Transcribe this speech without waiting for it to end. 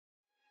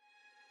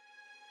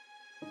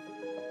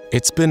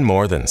It's been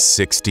more than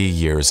 60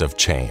 years of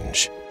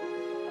change.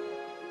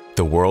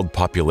 The world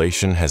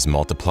population has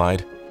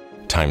multiplied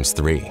times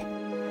 3.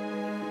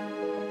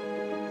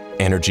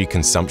 Energy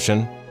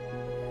consumption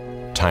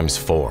times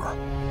 4.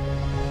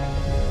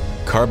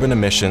 Carbon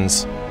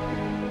emissions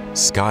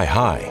sky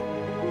high.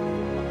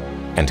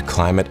 And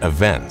climate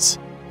events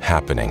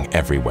happening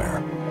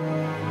everywhere.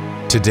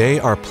 Today,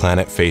 our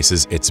planet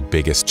faces its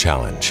biggest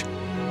challenge.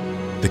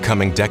 The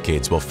coming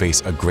decades will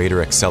face a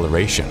greater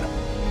acceleration,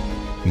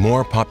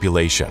 more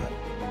population,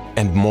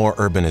 and more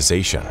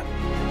urbanization,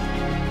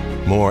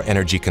 more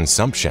energy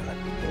consumption,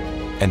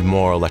 and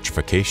more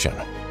electrification,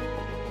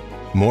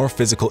 more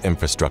physical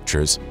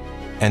infrastructures,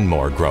 and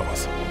more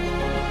growth.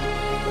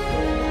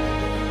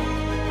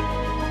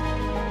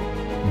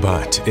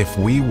 But if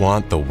we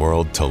want the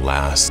world to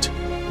last,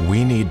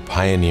 we need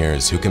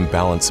pioneers who can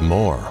balance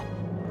more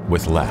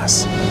with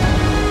less.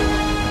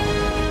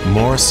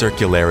 More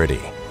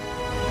circularity,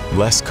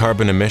 less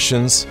carbon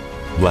emissions,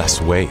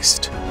 less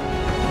waste.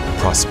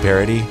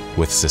 Prosperity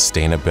with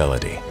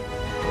sustainability.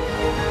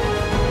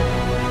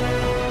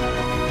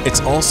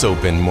 It's also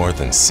been more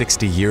than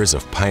 60 years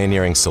of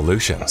pioneering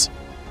solutions.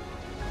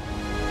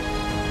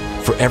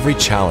 For every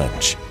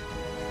challenge,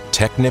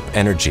 Technip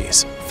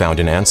Energies found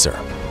an answer.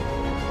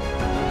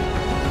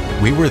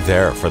 We were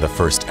there for the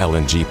first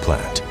LNG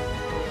plant,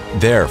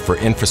 there for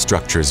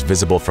infrastructures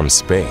visible from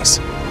space,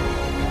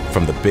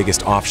 from the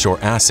biggest offshore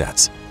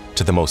assets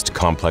to the most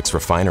complex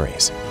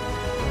refineries.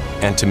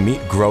 And to meet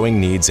growing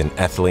needs in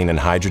ethylene and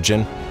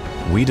hydrogen,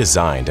 we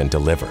designed and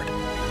delivered.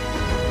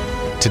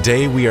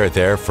 Today, we are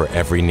there for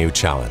every new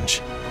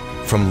challenge,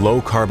 from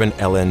low-carbon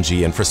LNG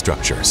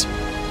infrastructures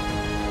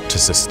to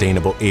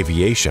sustainable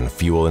aviation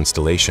fuel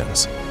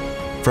installations,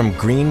 from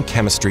green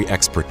chemistry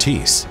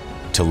expertise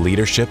to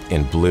leadership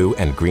in blue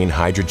and green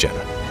hydrogen,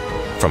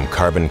 from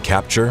carbon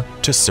capture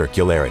to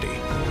circularity.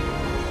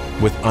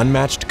 With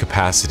unmatched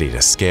capacity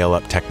to scale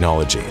up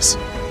technologies,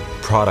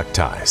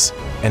 productize,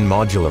 and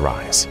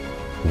modularize,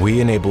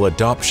 we enable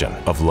adoption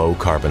of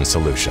low-carbon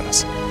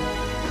solutions.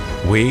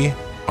 We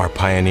are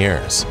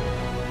pioneers,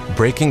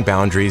 breaking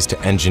boundaries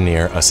to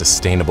engineer a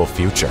sustainable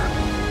future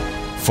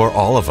for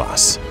all of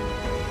us,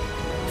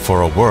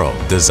 for a world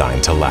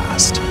designed to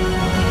last.